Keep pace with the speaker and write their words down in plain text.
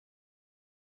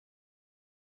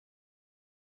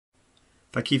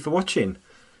Thank you for watching.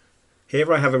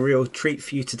 Here I have a real treat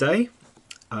for you today.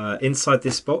 Inside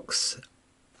this box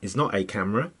is not a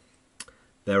camera.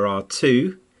 There are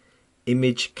two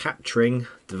image capturing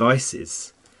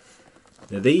devices.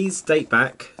 Now these date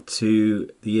back to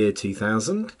the year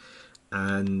 2000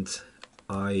 and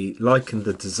I likened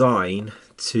the design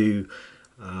to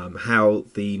how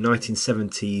the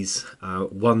 1970s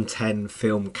 110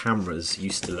 film cameras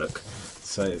used to look.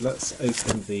 So let's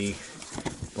open the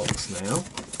box now.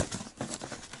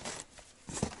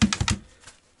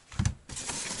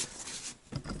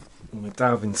 I'm going to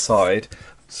delve inside.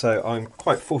 So I'm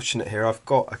quite fortunate here. I've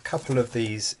got a couple of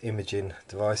these imaging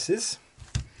devices,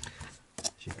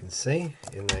 as you can see,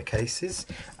 in their cases,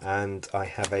 and I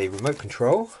have a remote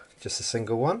control, just a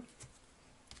single one,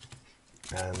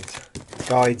 and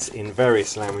guides in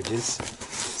various languages.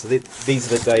 So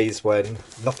these are the days when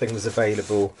nothing was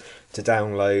available to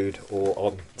download or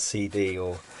on CD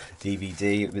or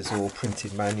DVD. It was all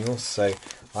printed manuals. So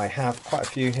I have quite a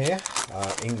few here,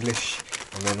 English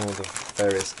and then all the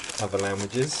various other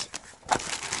languages.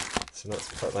 So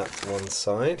let's put that to one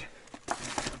side.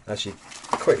 Actually,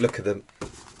 a quick look at the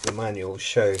manual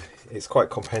show it's quite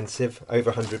comprehensive,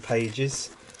 over 100 pages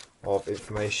of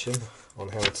information on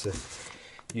how to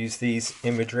use these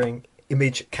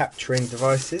image capturing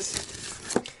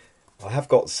devices. I have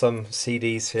got some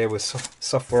CDs here with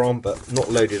software on, but not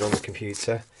loaded on the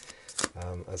computer,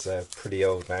 as they're pretty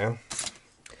old now.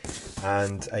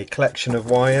 And a collection of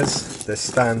wires, the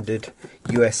standard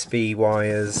USB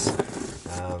wires.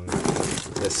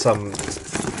 There's some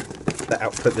that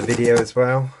output the video as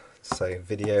well, so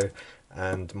video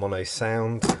and mono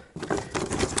sound.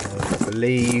 And I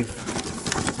believe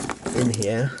in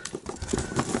here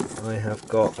I have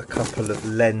got a couple of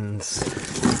lens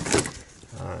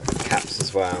caps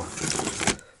as well.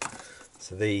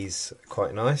 So these are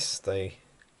quite nice. They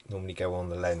normally go on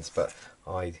the lens, but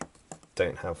I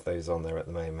don't have those on there at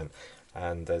the moment.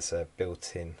 And there's a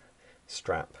built-in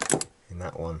strap in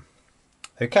that one.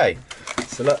 Okay,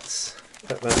 so let's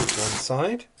put that to one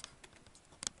side.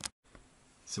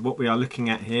 So what we are looking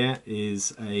at here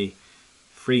is a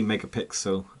 3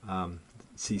 megapixel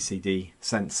CCD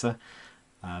sensor.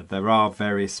 There are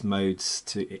various modes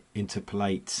to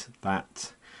interpolate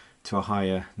that to a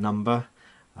higher number,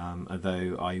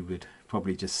 although I would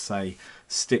probably just say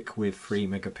stick with 3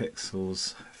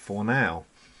 megapixels for now.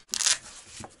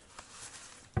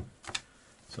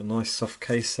 So a nice soft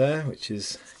case there, which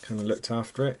is kind of looked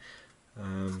after it.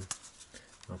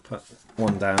 I'll put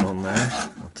one down on there,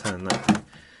 I'll turn that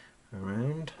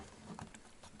around.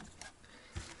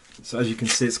 So as you can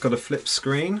see, it's got a flip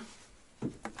screen,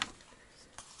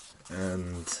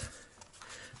 and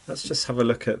let's just have a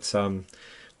look at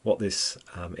what this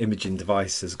imaging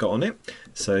device has got on it.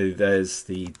 So there's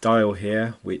the dial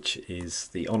here, which is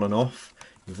the on and off.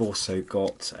 You've also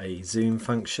got a zoom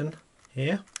function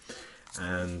here,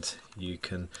 and you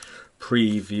can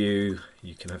preview,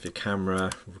 you can have your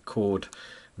camera record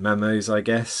memos, I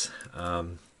guess.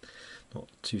 Not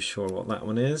too sure what that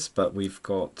one is, but we've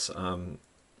got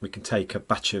we can take a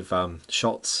batch of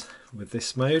shots with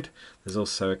this mode. There's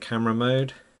also a camera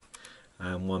mode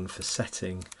and one for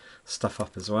setting stuff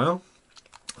up as well.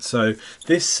 So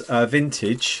this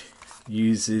vintage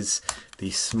uses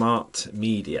the smart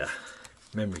media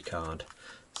memory card.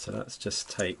 So let's just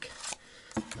take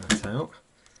that out.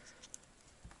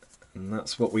 And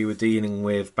that's what we were dealing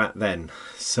with back then.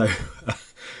 So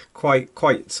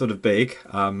quite sort of big,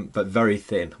 but very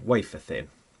thin, wafer thin.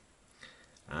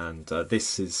 And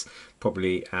this is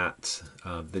probably at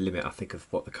the limit, I think, of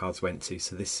what the cards went to.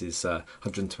 So this is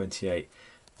 128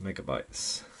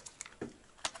 megabytes.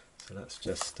 So let's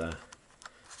just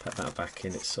put that back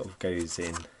in. It sort of goes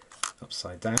in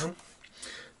upside down.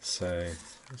 So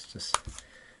let's just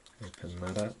open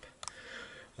that up.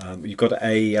 You've got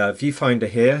a viewfinder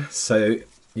here, so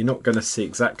you're not going to see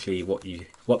exactly what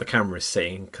the camera is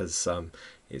seeing, because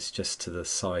it's just to the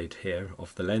side here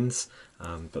of the lens,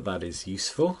 but that is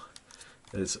useful.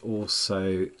 There's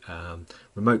also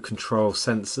remote control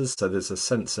sensors, so there's a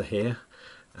sensor here,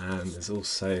 and there's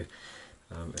also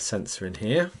a sensor in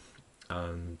here.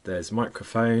 There's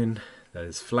microphone,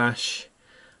 there's flash,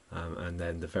 and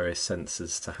then the various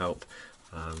sensors to help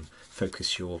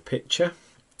focus your picture.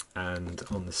 And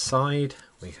on the side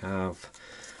we have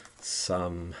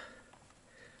some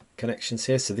connections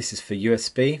here. So this is for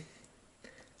USB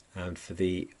and for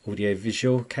the audio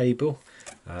visual cable.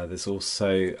 There's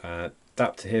also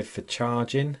adapter here for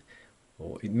charging,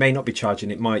 or it may not be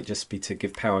charging, it might just be to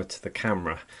give power to the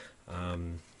camera. I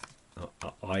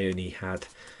only had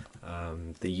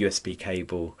the USB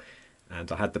cable,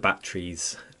 and I had the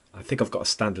batteries I think I've got a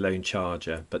standalone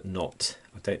charger, but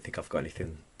I don't think I've got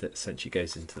anything that essentially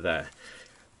goes into there.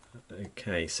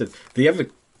 Okay, so the other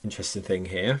interesting thing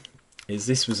here is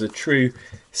this was a true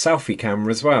selfie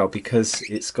camera as well, because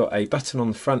it's got a button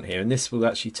on the front here, and this will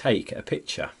actually take a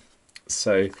picture.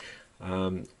 So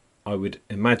I would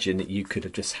imagine that you could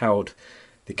have just held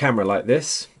the camera like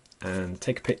this and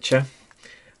take a picture,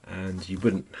 and you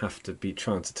wouldn't have to be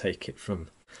trying to take it from.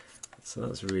 So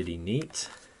that's really neat.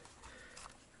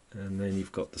 And then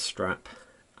you've got the strap,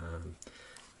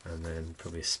 and then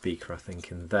probably a speaker, I think,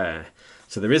 in there.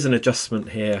 So there is an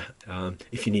adjustment here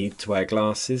if you need to wear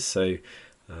glasses, so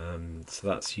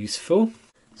that's useful.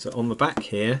 So on the back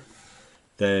here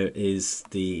there is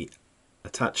the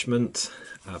attachment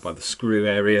by the screw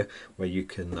area where you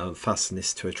can fasten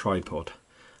this to a tripod.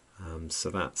 So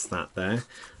that's that there.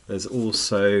 There's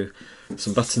also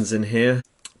some buttons in here,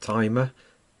 timer,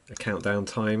 a countdown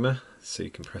timer, so you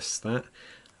can press that.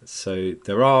 So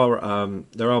there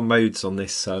are modes on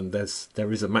this.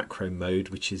 There is a macro mode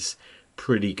which is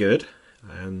pretty good,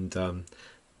 and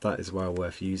that is well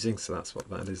worth using. So that's what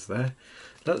that is there.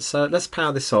 Let's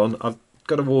power this on. I've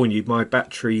got to warn you, my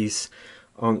batteries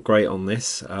aren't great on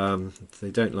this.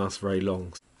 They don't last very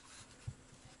long.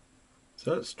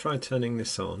 So let's try turning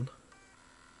this on.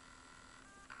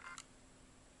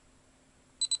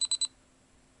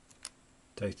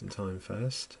 Date and time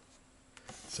first.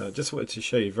 So I just wanted to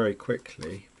show you very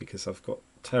quickly, because I've got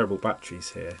terrible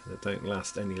batteries here that don't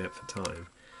last any length of time.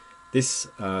 This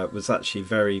was actually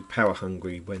very power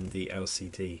hungry when the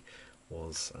LCD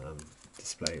was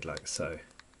displayed like so.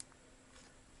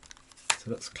 So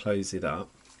let's close it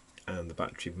up, and the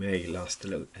battery may last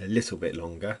a little bit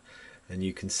longer. And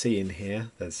you can see in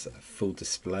here there's a full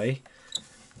display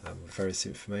with various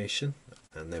information,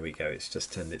 and there we go, it's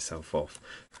just turned itself off.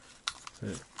 So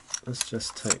let's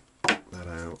just take that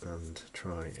out and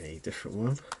try a different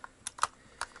one.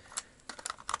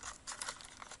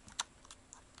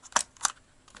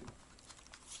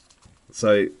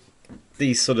 So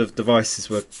these sort of devices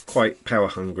were quite power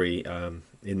hungry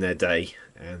in their day,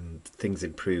 and things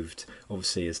improved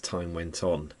obviously as time went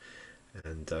on,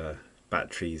 and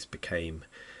batteries became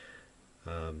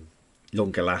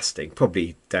longer lasting,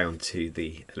 probably down to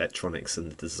the electronics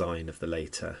and the design of the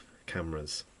later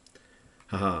cameras.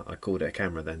 Haha, I called it a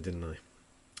camera then, didn't I?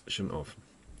 Shouldn't have.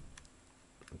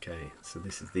 Okay, so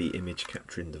this is the image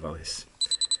capturing device.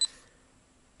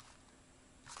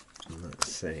 And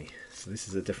let's see. So this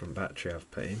is a different battery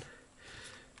I've put in.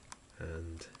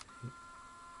 And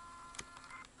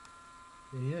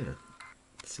yeah,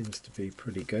 it seems to be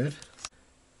pretty good.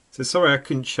 So sorry I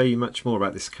couldn't show you much more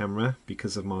about this camera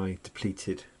because of my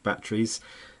depleted batteries.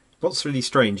 What's really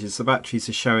strange is the batteries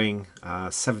are showing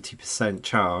 70%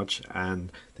 charge,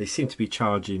 and they seem to be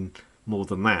charging more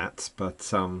than that,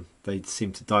 but they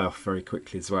seem to die off very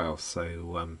quickly as well,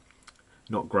 so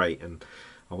not great. And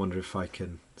I wonder if I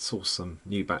can source some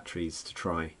new batteries to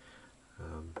try.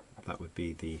 That would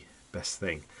be the best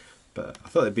thing. But I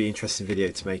thought it'd be an interesting video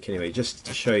to make anyway, just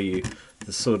to show you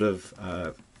the sort of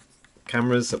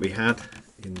cameras that we had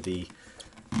in the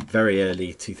very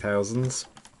early 2000s.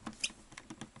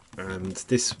 And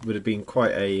this would have been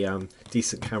quite a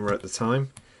decent camera at the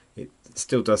time. It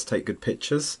still does take good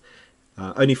pictures.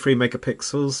 Only 3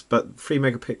 megapixels, but 3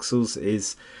 megapixels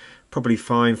is probably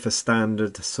fine for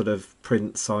standard sort of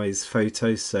print size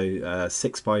photos. So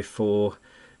 6x4,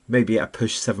 maybe at a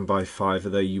push 7x5,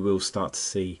 although you will start to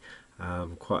see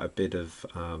quite a bit of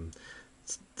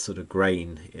sort of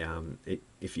grain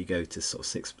if you go to sort of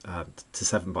 6 to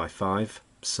 7x5.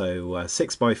 So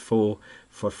 6x4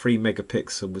 for 3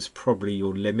 megapixel was probably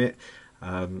your limit.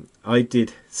 I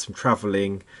did some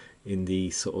travelling in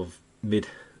the sort of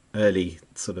early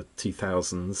sort of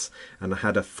 2000s, and I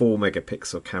had a 4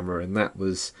 megapixel camera, and that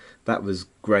was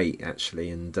great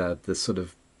actually, and the sort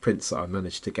of prints that I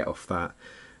managed to get off that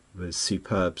was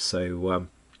superb. So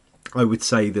I would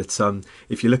say that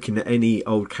if you're looking at any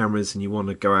old cameras and you want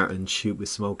to go out and shoot with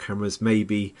some old cameras,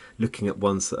 maybe looking at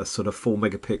ones that are sort of 4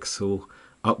 megapixel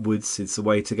upwards is the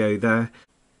way to go there.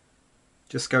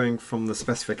 Just going from the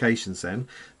specifications then,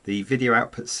 the video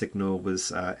output signal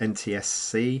was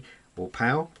NTSC or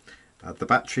PAL. The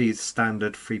battery is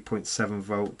standard 3.7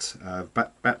 volt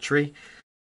battery.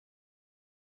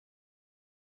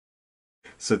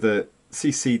 So the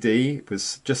CCD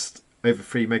was just over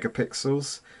 3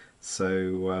 megapixels,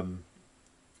 so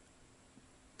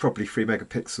probably 3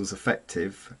 megapixels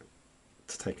effective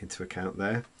to take into account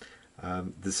there.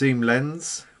 The zoom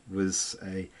lens was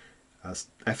a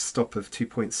f-stop of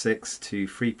 2.6 to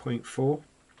 3.4,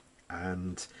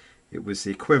 and it was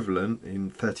the equivalent in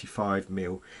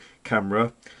 35mm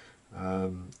camera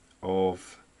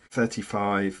of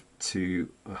 35 to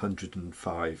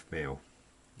 105 mil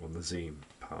on the zoom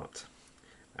part.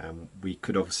 We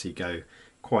could obviously go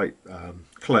quite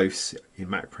close in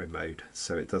macro mode,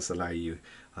 so it does allow you,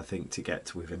 I think, to get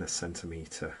to within a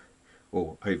centimetre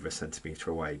or over a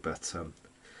centimetre away, but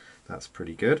that's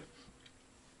pretty good.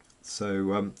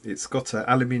 So it's got an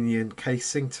aluminium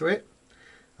casing to it,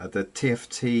 the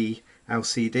TFT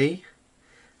LCD,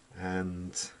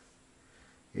 and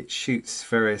it shoots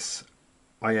various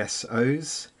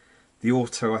ISOs. The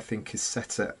auto, I think, is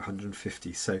set at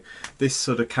 150. So this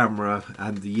sort of camera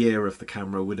and the year of the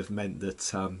camera would have meant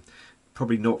that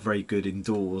probably not very good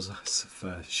indoors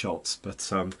for shots,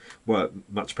 but worked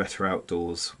much better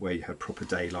outdoors where you had proper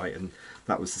daylight, and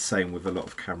that was the same with a lot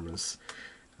of cameras.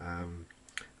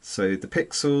 So the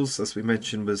pixels, as we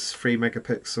mentioned, was 3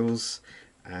 megapixels,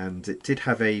 and it did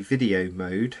have a video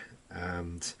mode,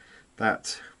 and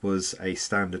that was a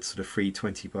standard sort of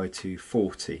 320 by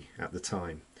 240 at the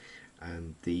time,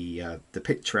 and the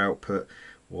picture output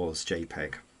was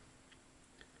JPEG.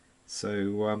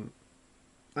 So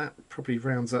that probably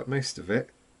rounds up most of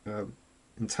it.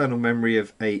 Internal memory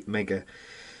of 8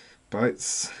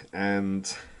 megabytes,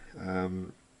 and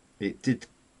it did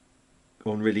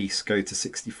on release go to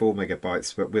 64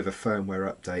 megabytes, but with a firmware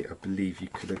update I believe you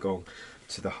could have gone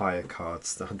to the higher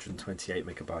cards, the 128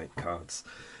 megabyte cards.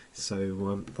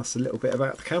 So that's a little bit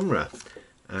about the camera,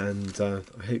 and I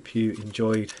hope you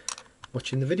enjoyed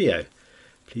watching the video.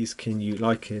 Please can you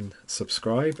like and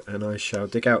subscribe, and I shall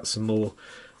dig out some more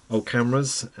old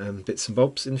cameras and bits and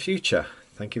bobs in the future.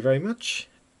 Thank you very much,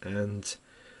 and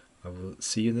I will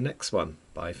see you in the next one.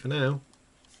 Bye for now.